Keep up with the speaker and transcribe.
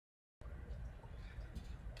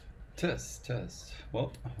Test, test.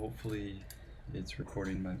 Well, hopefully it's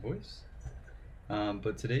recording my voice.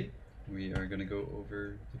 But today we are going to go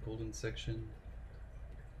over the golden section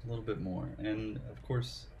a little bit more. And of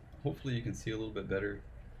course, hopefully you can see a little bit better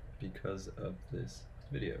because of this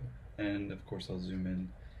video. And of course I'll zoom in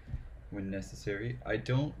when necessary. I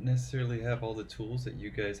don't necessarily have all the tools that you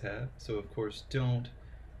guys have, so of course don't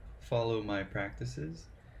follow my practices,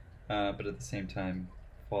 but at the same time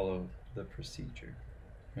follow the procedure.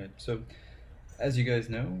 Right, so as you guys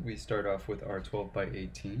know, we start off with our 12 by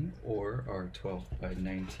 18 or our 12 by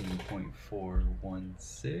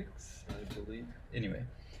 19.416, I believe. Anyway,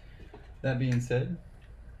 that being said,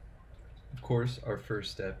 of course, our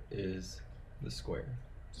first step is the square.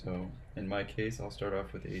 So in my case, I'll start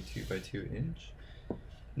off with a 2 by 2 inch.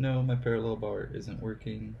 No, my parallel bar isn't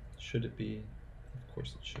working. Should it be? Of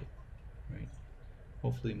course it should, right?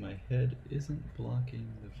 Hopefully my head isn't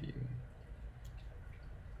blocking the view.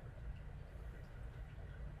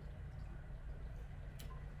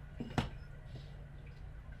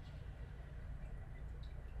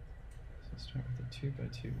 Start with a 2 by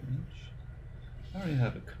 2 inch. I already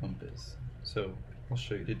have a compass, so I'll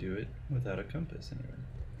show you to do it without a compass anyway.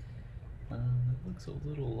 It looks a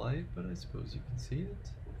little light, but I suppose you can see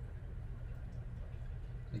it.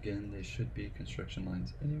 Again, they should be construction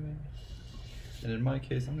lines anyway. And in my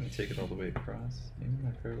case, I'm going to take it all the way across. Maybe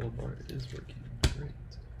my parallel bar is working. Great.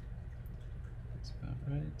 That's about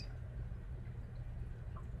right.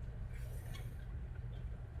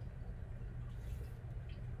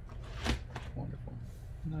 Wonderful.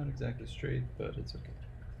 Not exactly straight, but it's okay.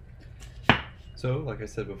 So, like I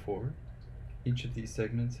said before, each of these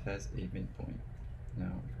segments has a midpoint.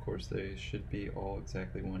 Now, of course, they should be all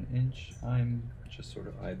exactly 1 inch. I'm just sort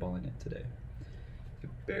of eyeballing it today. You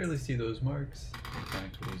can barely see those marks. In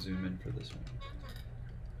fact, we'll zoom in for this one.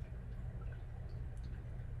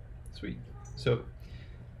 Sweet. So,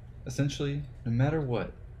 essentially, no matter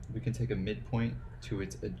what, we can take a midpoint to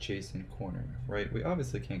its adjacent corner, right? We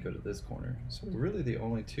obviously can't go to this corner, so really the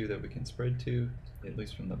only two that we can spread to, at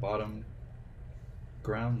least from the bottom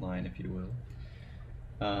ground line, if you will,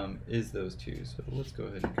 is those two. So let's go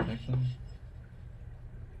ahead and connect them.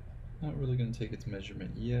 Not really going to take its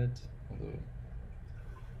measurement yet, although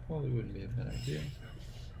probably wouldn't be a bad idea.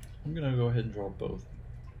 I'm going to go ahead and draw both,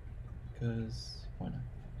 because why not?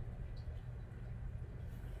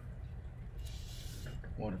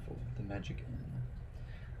 Wonderful, the magic N.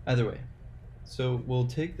 Either way, so we'll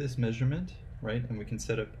take this measurement, right, and we can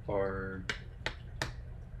set up our,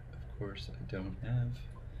 of course I don't have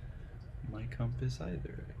my compass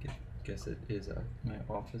either. I guess it is at my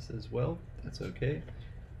office as well. That's okay.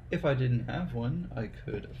 If I didn't have one, I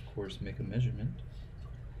could of course make a measurement.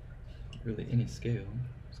 Really any scale,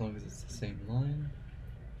 as long as it's the same line.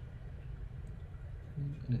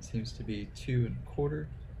 And it seems to be 2 1/4.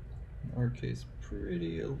 In our case,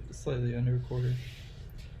 slightly under 1/4.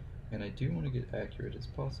 And I do want to get accurate as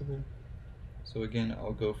possible. So again,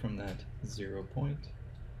 I'll go from that 0 point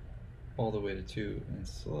all the way to 2 and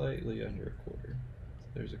slightly under 1/4. So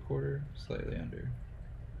there's 1/4, slightly under.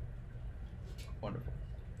 Wonderful.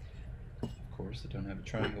 Of course, I don't have a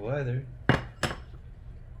triangle either, so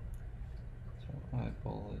I'll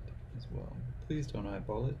eyeball it as well. Please don't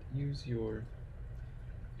eyeball it. Use your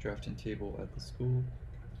drafting table at the school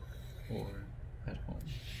or at home.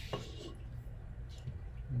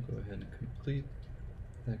 I'll go ahead and complete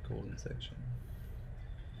that golden section.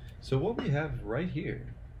 So what we have right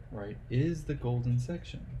here, right, is the golden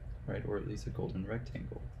section, right, or at least a golden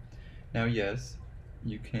rectangle. Now yes,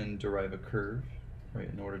 you can derive a curve, right,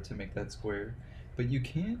 in order to make that square, but you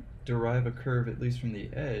can't derive a curve, at least from the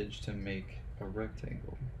edge, to make a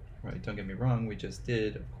rectangle, right? Don't get me wrong, we just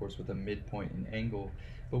did, of course, with a midpoint and angle,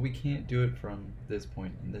 but we can't do it from this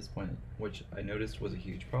point and this point, which I noticed was a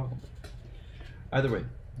huge problem. Either way,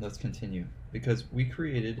 let's continue, because we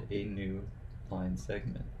created a new line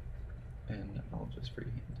segment, and I'll just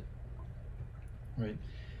freehand it, right?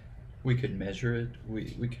 We could measure it, we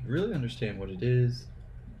could really understand what it is,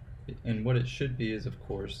 and what it should be is, of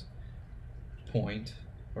course,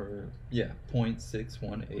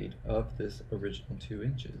 0.618 of this original 2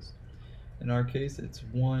 inches. In our case, it's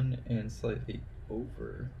 1 and slightly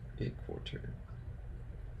over 1/4.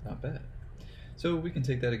 Not bad. So we can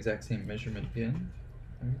take that exact same measurement again,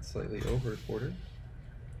 right, slightly over 1/4,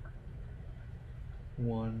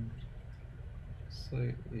 1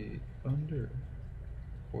 slightly under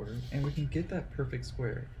 1/4, and we can get that perfect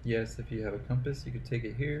square. Yes, if you have a compass, you could take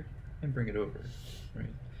it here and bring it over,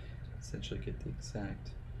 right? Essentially get the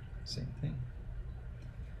exact same thing.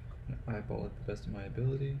 I'm gonna eyeball it the best of my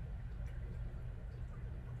ability.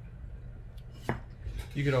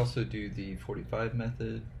 You could also do the 45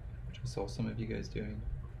 method, which I saw some of you guys doing.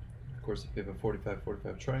 Of course, if you have a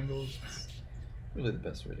 45-45 triangles, it's really the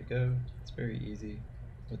best way to go. It's very easy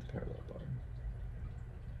with the parallel bar.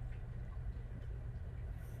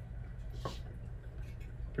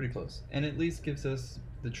 Pretty close, and at least gives us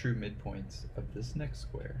the true midpoints of this next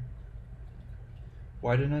square.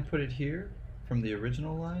 Why didn't I put it here from the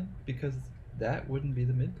original line? Because that wouldn't be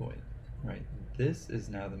the midpoint, right? This is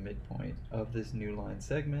now the midpoint of this new line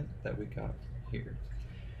segment that we got here,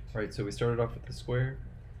 right? So we started off with the square,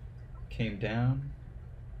 came down,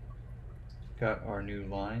 got our new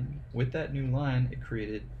line. With that new line, it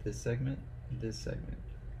created this segment, this segment.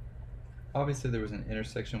 Obviously, there was an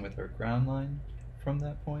intersection with our ground line from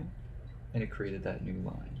that point, and it created that new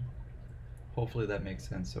line. Hopefully that makes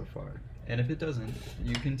sense so far. And if it doesn't,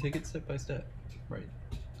 you can take it step by step, right?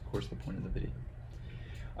 Of course, the point of the video.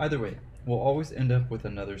 Either way, we'll always end up with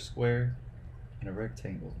another square and a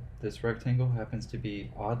rectangle. This rectangle happens to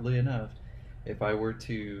be, oddly enough, if I were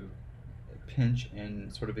to pinch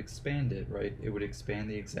and sort of expand it, right, it would expand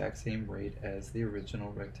the exact same rate as the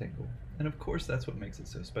original rectangle. And of course, that's what makes it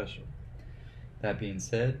so special. That being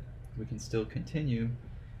said, we can still continue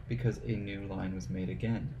because a new line was made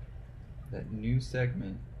again. That new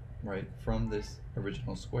segment, right, from this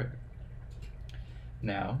original square.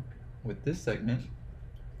 Now, with this segment,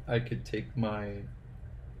 I could take my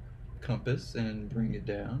compass and bring it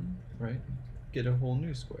down, right, get a whole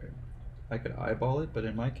new square. I could eyeball it, but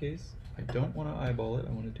in my case, I don't want to eyeball it.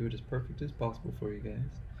 I want to do it as perfect as possible for you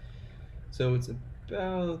guys. So it's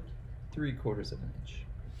about 3/4 of an inch.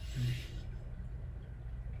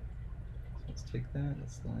 Let's take that,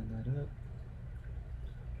 let's line that up.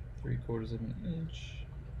 3/4 of an inch.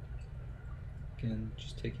 Again,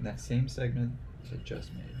 just taking that same segment that I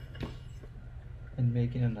just made and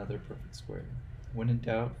making another perfect square. When in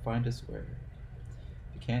doubt, find a square.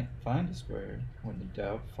 If you can't find a square, when in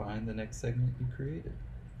doubt, find the next segment you created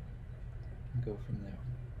and go from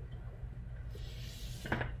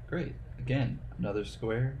there. Great. Again, another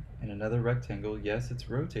square and another rectangle. Yes, it's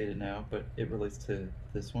rotated now, but it relates to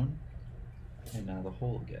this one and now the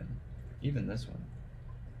whole again. Even this one,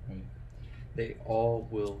 right? They all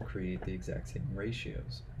will create the exact same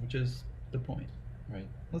ratios, which is the point, right?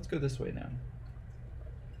 Let's go this way now.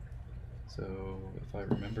 So if I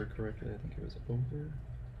remember correctly, I think it was over.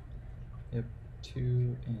 Yep,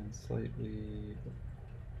 2 and slightly,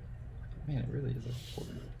 man, it really is a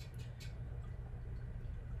quarter.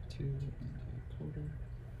 2 and a quarter.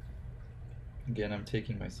 Again, I'm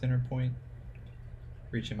taking my center point,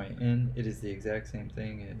 reaching my end. It is the exact same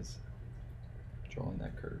thing as drawing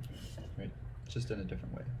that curve, right? Just in a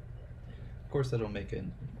different way. Of course, that'll make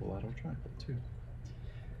an equilateral triangle too.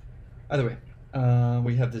 Either way,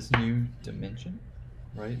 we have this new dimension,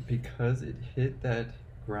 right? Because it hit that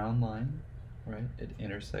ground line, right? It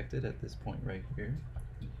intersected at this point right here,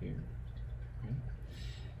 and here, right?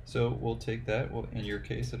 So we'll take that. Well, in your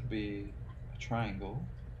case, it'll be a triangle,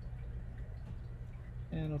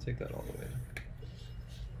 and I'll take that all the way.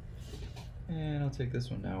 And I'll take this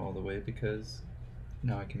one now all the way because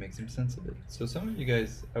now I can make some sense of it. So some of you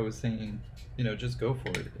guys, I was saying, you know, just go for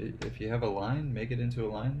it. If you have a line, make it into a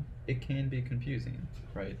line. It can be confusing,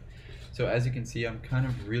 right? So as you can see, I'm kind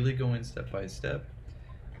of really going step by step,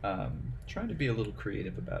 trying to be a little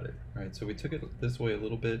creative about it, right? So we took it this way a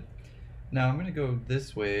little bit. Now I'm gonna go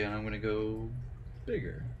this way and I'm gonna go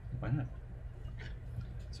bigger. Why not?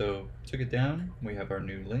 So took it down, we have our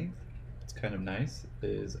new length. It's kind of nice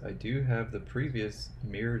is I do have the previous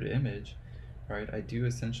mirrored image, right? I do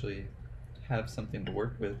essentially have something to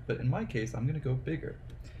work with, but in my case, I'm gonna go bigger.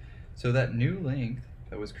 So that new length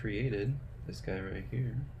that was created, this guy right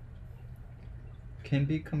here, can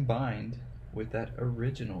be combined with that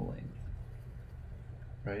original length,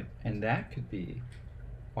 right? And that could be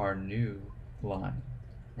our new line,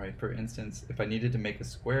 right? For instance, if I needed to make a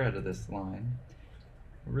square out of this line,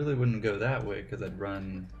 I really wouldn't go that way because I'd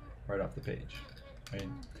run right off the page, right?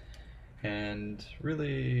 And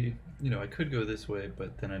really, you know, I could go this way,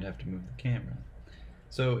 but then I'd have to move the camera.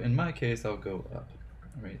 So in my case, I'll go up,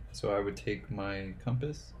 right? So I would take my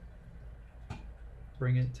compass,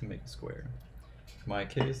 bring it to make a square. In my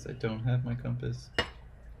case, I don't have my compass,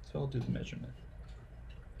 so I'll do the measurement.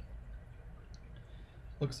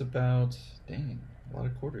 Looks about, dang, a lot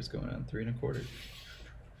of quarters going on, 3 1/4.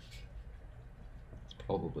 It's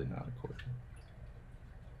probably not a quarter.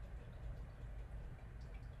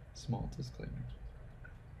 Small disclaimer.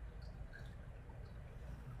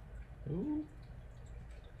 Ooh,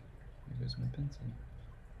 there goes my pencil.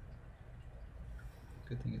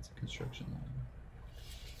 Good thing it's a construction line.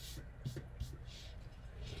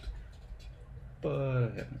 but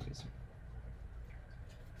I have no reason.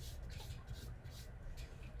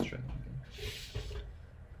 Let's try that again.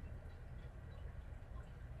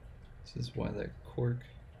 This is why that cork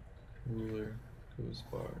ruler goes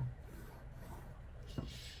far. A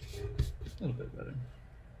little bit better.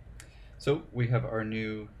 So we have our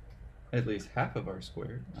new, at least half of our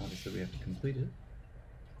square. Obviously we have to complete it.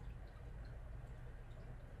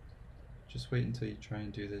 Just wait until you try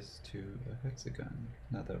and do this to a hexagon.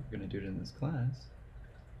 Not that we're going to do it in this class,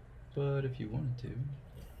 but if you wanted to,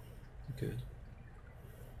 you could.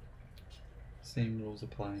 Same rules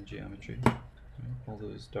apply in geometry. Right? All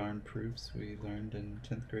those darn proofs we learned in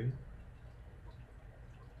 10th grade.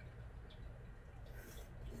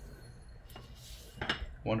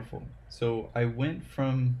 Wonderful. So I went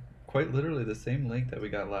from quite literally the same length that we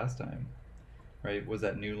got last time, right? Was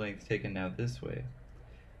that new length taken now this way?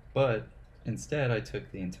 But instead, I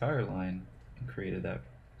took the entire line and created that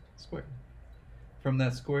square. From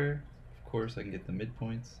that square, of course, I can get the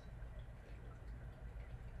midpoints.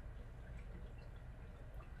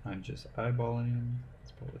 I'm just eyeballing them.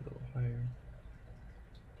 It's probably a little higher.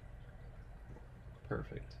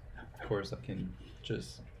 Perfect. Of course, I can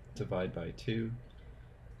just divide by 2,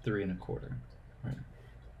 3 1/4. Right.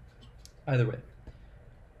 Either way,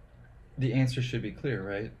 the answer should be clear,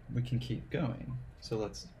 right? We can keep going. So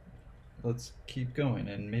let's keep going,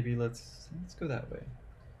 and maybe let's go that way.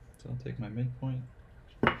 So I'll take my midpoint,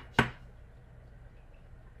 take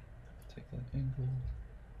that angle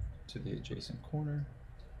to the adjacent corner.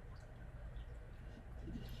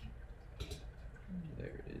 There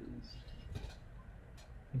it is.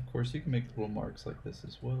 Of course, you can make little marks like this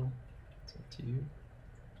as well. It's up to you.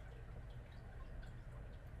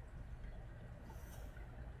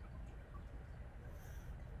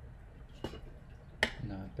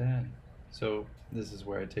 Not bad. So this is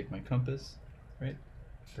where I take my compass, right?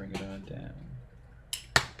 Bring it on down.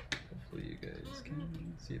 Hopefully you guys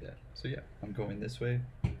can see that. So yeah, I'm going this way,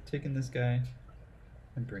 taking this guy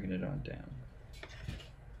and bringing it on down.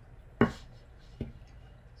 So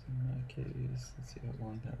in my case, let's see how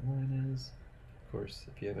long that line is. Of course,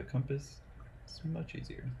 if you have a compass, it's much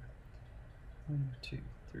easier. 1, 2,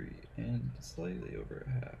 3, and slightly over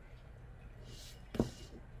a half.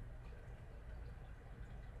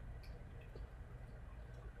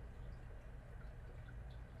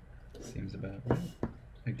 Seems about right.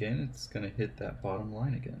 Again, it's going to hit that bottom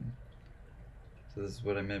line again. So this is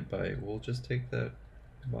what I meant by, we'll just take that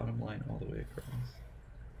bottom line all the way across.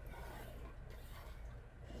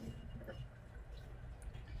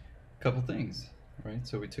 Couple things, right?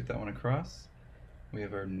 So we took that one across. We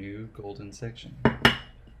have our new golden section,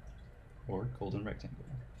 or golden rectangle.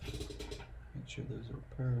 Make sure those are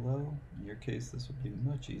parallel. In your case, this will be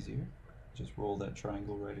much easier. Just roll that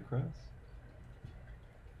triangle right across.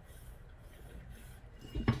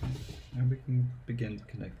 And we can begin to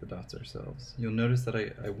connect the dots ourselves. You'll notice that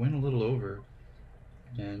I went a little over,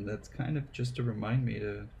 and that's kind of just to remind me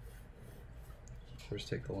to, of course,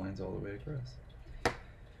 take the lines all the way across.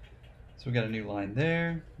 So we got a new line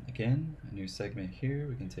there. Again, a new segment here.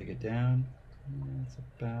 We can take it down. That's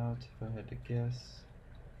about, if I had to guess,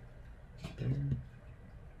 there.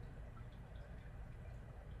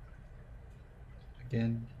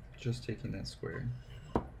 Again, just taking that square.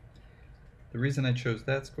 The reason I chose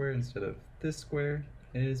that square instead of this square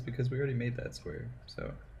is because we already made that square.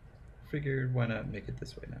 So figured why not make it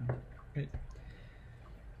this way now, right?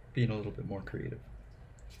 Being a little bit more creative.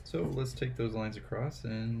 So let's take those lines across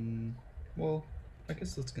and, well, I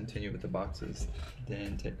guess let's continue with the boxes,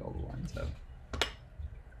 then take all the lines out.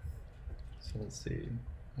 So let's see,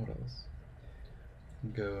 what else?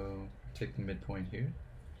 Go take the midpoint here.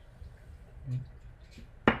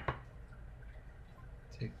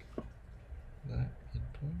 Take that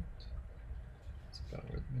midpoint. That's about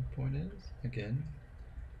where the midpoint is. Again,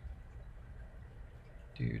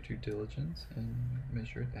 do your due diligence and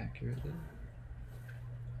measure it accurately.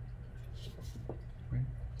 Right.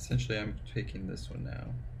 Essentially, I'm taking this one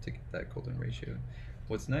now to get that golden ratio.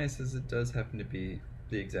 What's nice is it does happen to be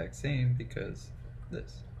the exact same because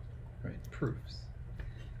this, right? Proofs.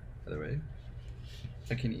 By the way,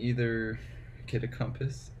 I can either get a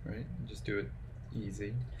compass, right, and just do it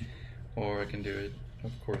easy, or I can do it,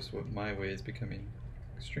 of course, what my way is becoming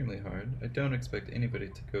extremely hard. I don't expect anybody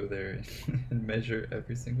to go there and measure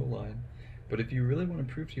every single line, but if you really want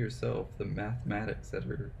to prove to yourself the mathematics that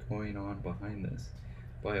are going on behind this,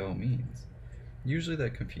 by all means. Usually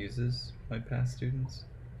that confuses my past students,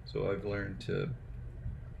 so I've learned to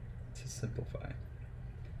simplify.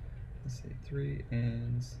 Let's see, 3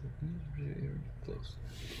 and close.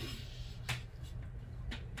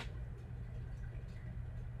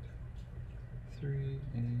 3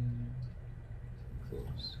 and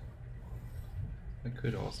close. I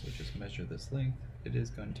could also just measure this length. It is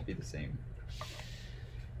going to be the same.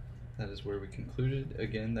 That is where we concluded.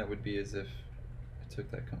 Again, that would be as if I took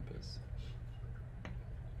that compass.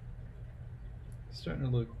 It's starting to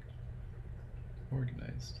look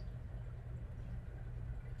organized.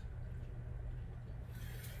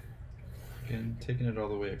 Again, taking it all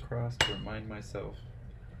the way across to remind myself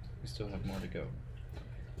we still have more to go.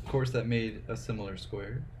 Of course, that made a similar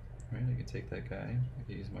square, right? I can take that guy, I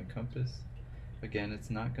can use my compass. Again, it's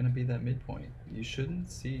not going to be that midpoint. You shouldn't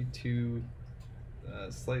see two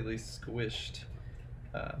slightly squished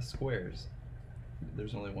squares.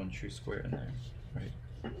 There's only one true square in there, right?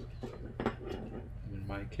 In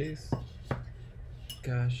my case,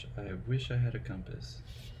 gosh, I wish I had a compass.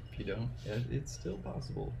 If you don't, it's still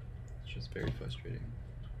possible. It's just very frustrating.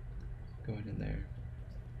 Going in there.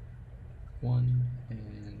 1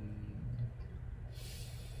 and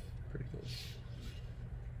pretty close.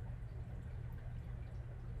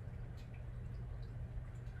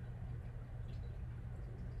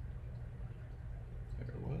 There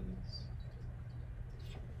it was.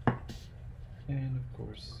 And of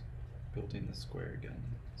course, building the square again.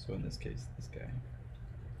 So in this case, this guy,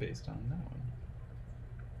 based on that one.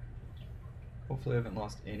 Hopefully I haven't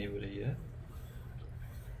lost anybody yet.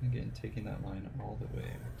 Again, taking that line all the way.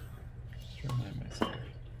 Just to remind myself.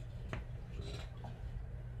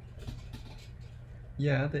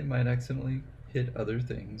 Yeah, they might accidentally hit other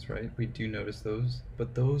things, right? We do notice those,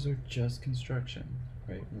 but those are just construction,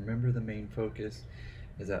 right? Remember, the main focus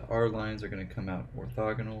is that our lines are going to come out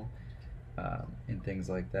orthogonal and things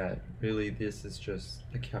like that. Really, this is just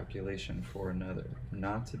a calculation for another,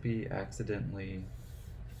 not to be accidentally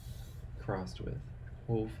crossed with.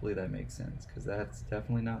 Hopefully that makes sense, because that's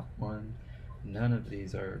definitely not one. None of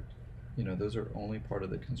these are, you know, those are only part of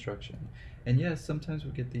the construction. And yes, sometimes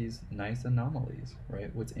we get these nice anomalies, right?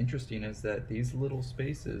 What's interesting is that these little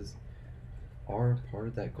spaces are part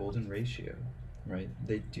of that golden ratio, right?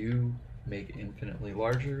 They do make infinitely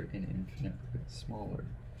larger and infinitely smaller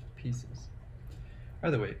pieces.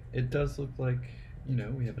 Either way, it does look like, you know,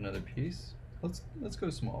 we have another piece. Let's go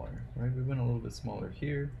smaller, right? We went a little bit smaller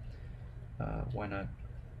here. Why not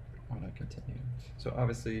continue? So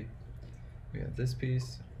obviously we have this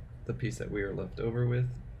piece, the piece that we are left over with.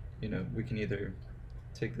 You know, we can either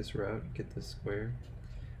take this route, get this square.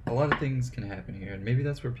 A lot of things can happen here, and maybe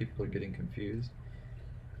that's where people are getting confused.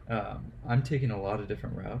 I'm taking a lot of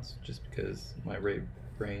different routes just because my right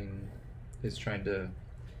brain is trying to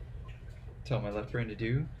tell my left brain to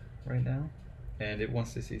do right now, and it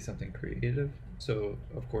wants to see something creative. So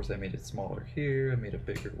of course I made it smaller here, I made a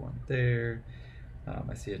bigger one there.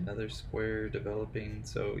 I see another square developing,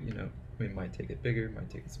 so you know, we might take it bigger, might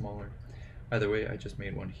take it smaller. Either way, I just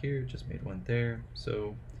made one here, just made one there.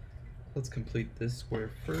 So let's complete this square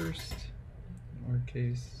first, in our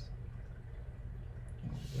case.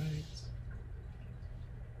 All right.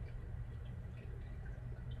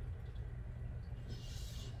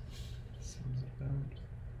 Seems about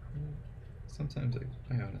good. Sometimes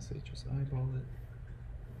I honestly just eyeball it.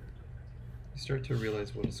 You start to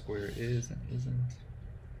realize what a square is and isn't.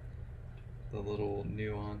 The little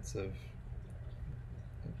nuance of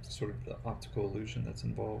sort of the optical illusion that's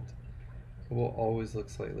involved. It will always look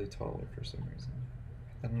slightly taller for some reason.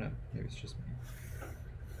 I don't know, maybe it's just me.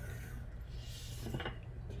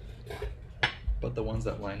 But the ones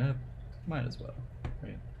that line up might as well,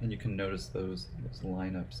 right? And you can notice those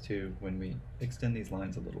lineups too when we extend these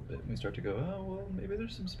lines a little bit. We start to go, oh, well, maybe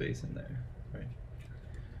there's some space in there, right?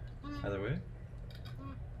 Either way,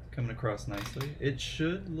 coming across nicely. It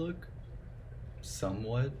should look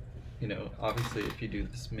somewhat, you know, obviously if you do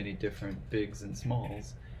this many different bigs and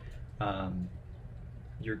smalls,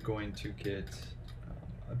 you're going to get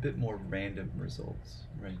a bit more random results,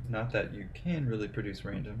 right? Not that you can really produce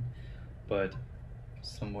random, but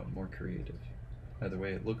somewhat more creative. Either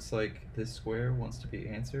way, it looks like this square wants to be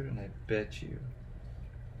answered, and I bet you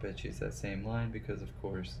it's that same line, because of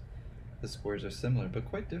course the squares are similar but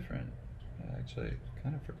quite different. I actually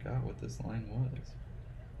kind of forgot what this line was.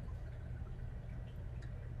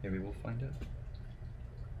 Maybe we'll find out.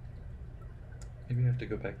 Maybe I have to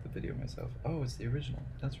go back to the video myself. Oh, it's the original.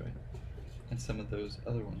 That's right. And some of those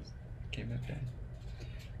other ones came back down.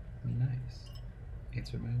 Nice.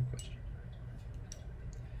 Answered my own question.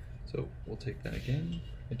 So we'll take that again.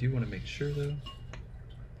 I do want to make sure though.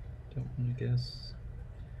 Don't want to guess.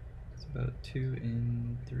 It's about 2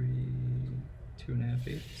 and 3, 2.5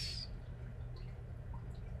 eighths.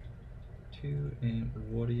 2 and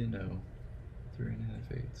what do you know?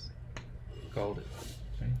 3.5 eighths. Called it,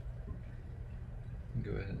 right?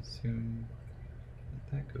 Go ahead and zoom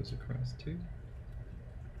That goes across too.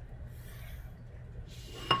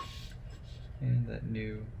 And that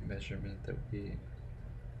new measurement that we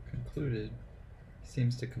concluded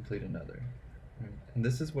seems to complete another. Right? And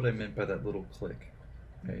this is what I meant by that little click,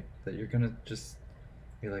 right? That you're gonna just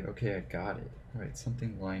be like, okay, I got it, right?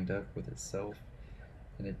 Something lined up with itself,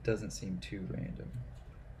 and it doesn't seem too random.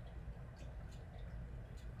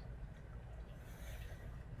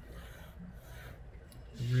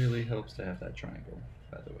 It really helps to have that triangle,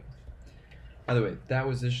 by the way. By the way, that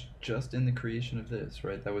was just in the creation of this,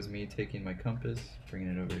 right? That was me taking my compass,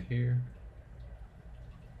 bringing it over here.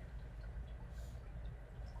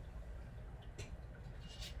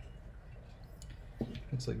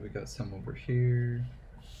 Looks like we got some over here.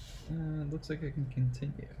 Looks like I can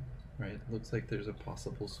continue, right? Looks like there's a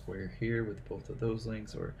possible square here with both of those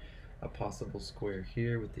links, or a possible square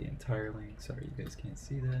here with the entire link. Sorry, you guys can't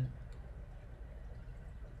see that.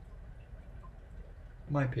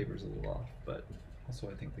 My paper's a little off, but also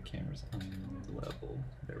I think the camera's unlevel.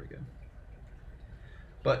 There we go.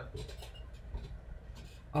 But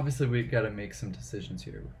obviously we gotta make some decisions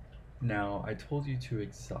here. Now, I told you to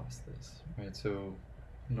exhaust this, right? So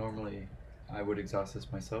normally I would exhaust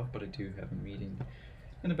this myself, but I do have a meeting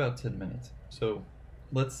in about 10 minutes. So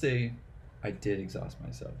let's say I did exhaust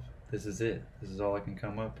myself. This is it. This is all I can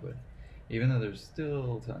come up with. Even though there's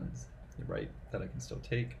still tons, right, that I can still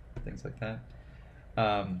take, things like that.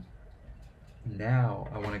 Now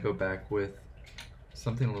I want to go back with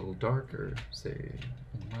something a little darker, say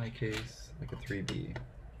in my case, like a 3B.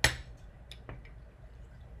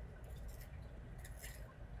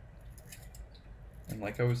 And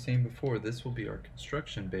like I was saying before, this will be our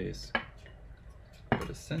construction base, but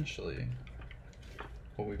essentially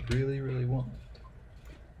what we really want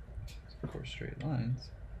is, of course, straight lines.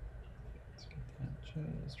 Let's get that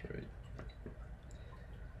just right.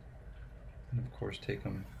 And of course take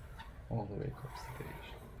them all the way across the page.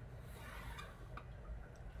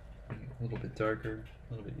 A little bit darker,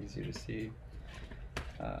 a little bit easier to see.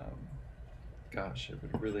 Gosh, it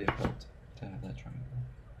would really have helped to have that triangle.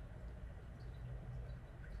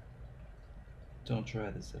 Don't try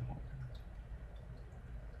this at home.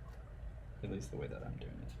 At least the way that I'm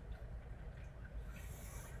doing it.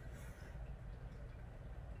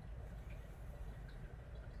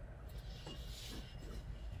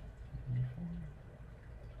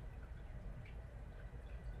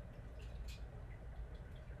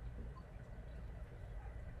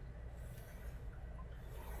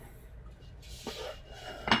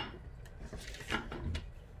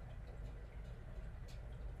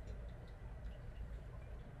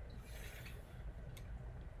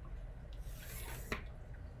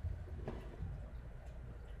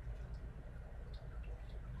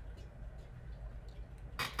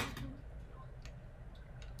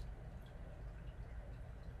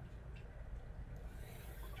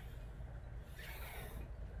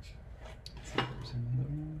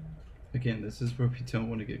 Again, this is where we don't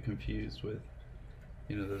want to get confused with,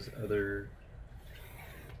 you know, those other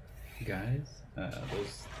guys,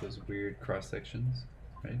 those weird cross sections,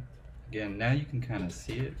 right? Again, now you can kind of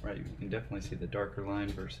see it, right? You can definitely see the darker line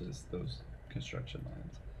versus those construction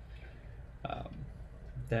lines.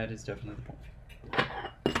 That is definitely the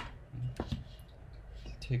point.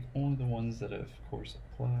 So take only the ones that, of course,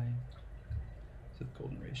 apply to the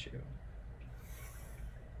golden ratio.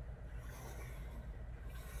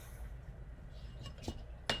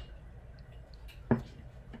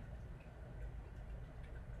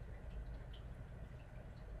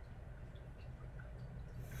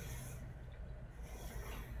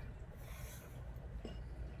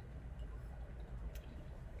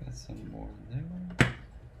 Some more in there.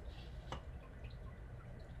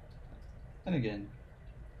 And again,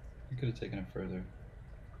 I could have taken it further,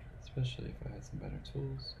 especially if I had some better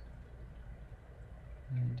tools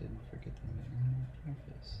and didn't forget them in my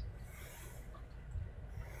office.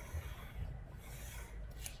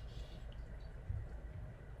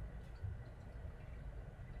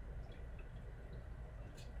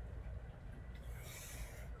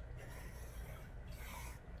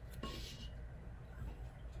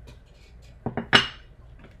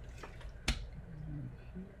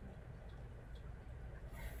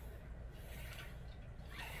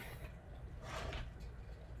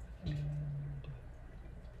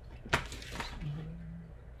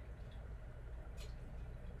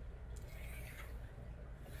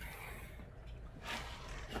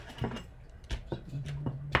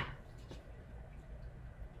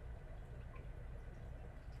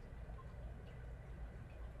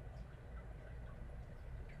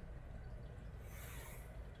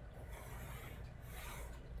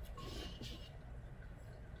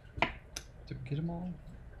 Did we get them all?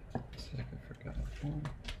 Looks like I forgot one.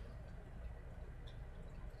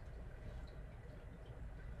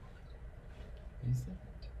 Is that?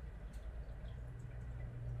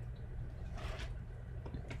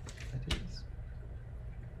 That is.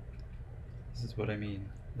 This is what I mean.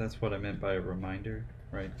 That's what I meant by a reminder,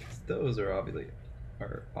 right? 'Cause those are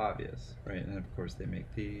obvious, right? And of course they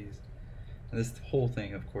make these. And this whole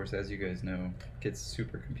thing, of course, as you guys know, gets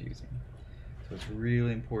super confusing. So it's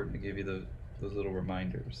really important to give you those little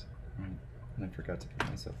reminders. Right? And I forgot to give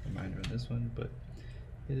myself a reminder on this one, but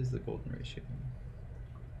it is the golden ratio.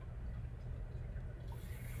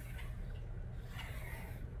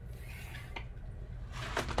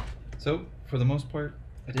 So, for the most part,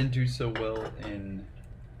 I didn't do so well in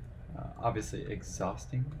obviously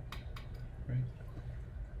exhausting, right?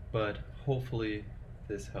 But hopefully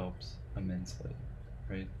this helps immensely,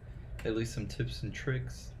 right? At least some tips and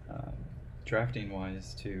tricks, drafting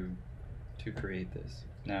wise, to create this.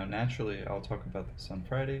 Now, naturally, I'll talk about this on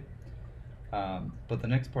Friday, but the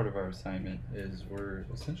next part of our assignment is we're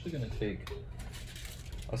essentially going to take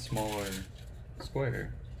a smaller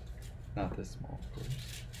square, not this small, of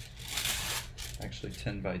course, actually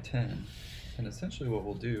 10 by 10, and essentially what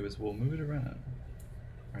we'll do is we'll move it around,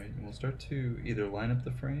 right? And we'll start to either line up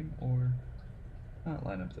the frame or not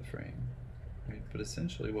line up the frame, right? But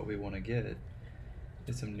essentially what we want to get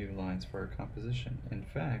is some new lines for our composition. In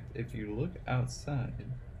fact, if you look outside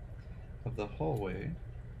of the hallway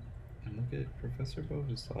and look at Professor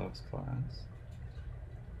Bohuslav's class,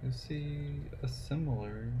 you'll see a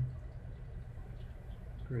similar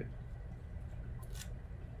grid.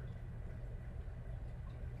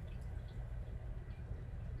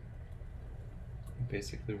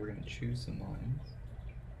 Basically, we're going to choose some lines.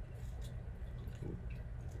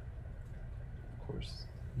 Of course,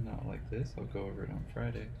 not like this. I'll go over it on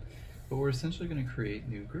Friday. But we're essentially going to create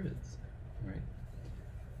new grids, right?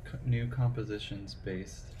 New compositions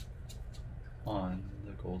based on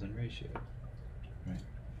the golden ratio, right?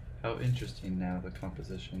 How interesting now the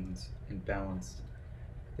compositions and balanced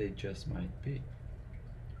they just might be.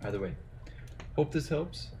 Either way, hope this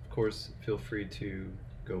helps. Of course, feel free to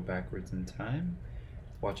go backwards in time,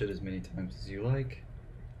 watch it as many times as you like,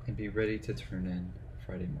 and be ready to turn in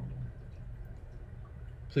Friday morning.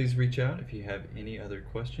 Please reach out if you have any other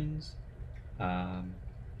questions, and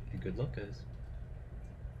good luck, guys.